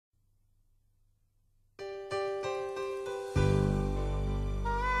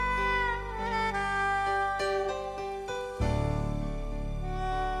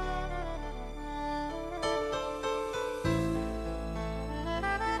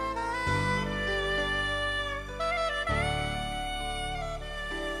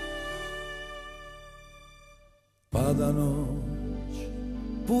Sada noć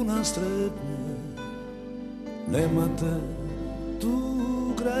puna strepnje, nema te tu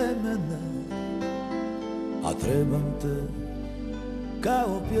kraj mene, a trebam te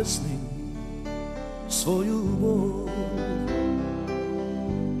kao pjesnik svoju bol.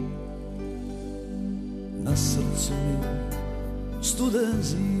 Na srcu mi studen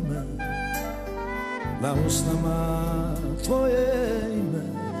zime, na usnama tvoje ime,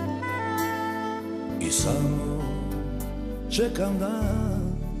 i samo čekam dan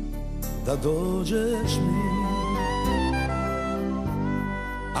da dođeš mi.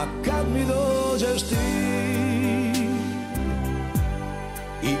 A kad mi dođeš ti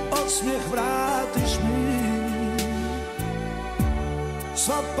i osmijeh vratiš mi,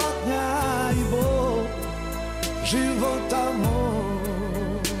 sva patnja i bol života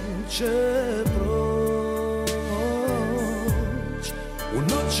moj će proć. U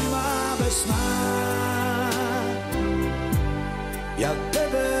noćima bez sna ja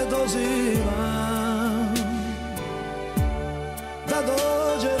tebe dozivam, da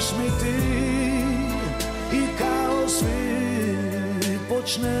dođeš mi ti i kao svi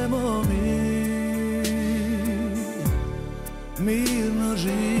počnemo mi mirno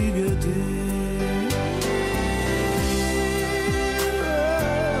živjeti.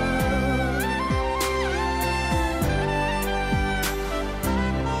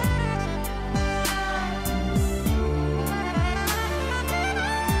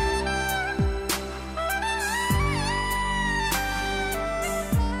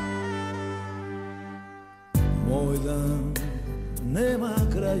 Moj dan nema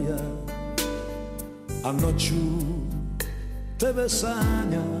kraja, a noću tebe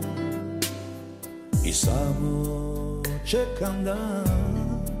sanjam i samo čekam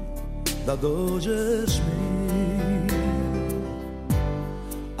dan da dođeš mi.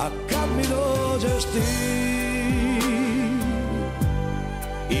 A kad mi dođeš ti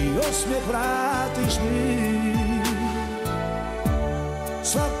i osmijeh vratiš mi,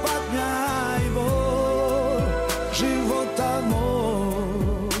 sva patnja i bol života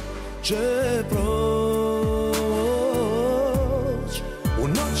moj će proć. U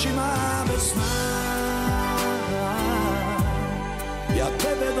noćima bez sna ja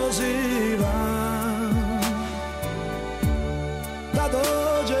tebe dozivam, da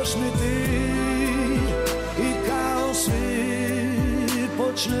dođeš mi ti i kao svi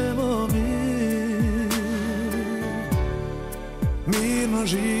počnemo mi mirno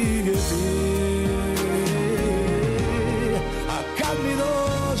živjeti. A kad mi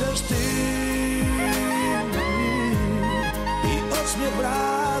dođeš ti i osmijeh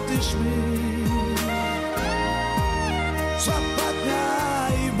vratiš mi, sva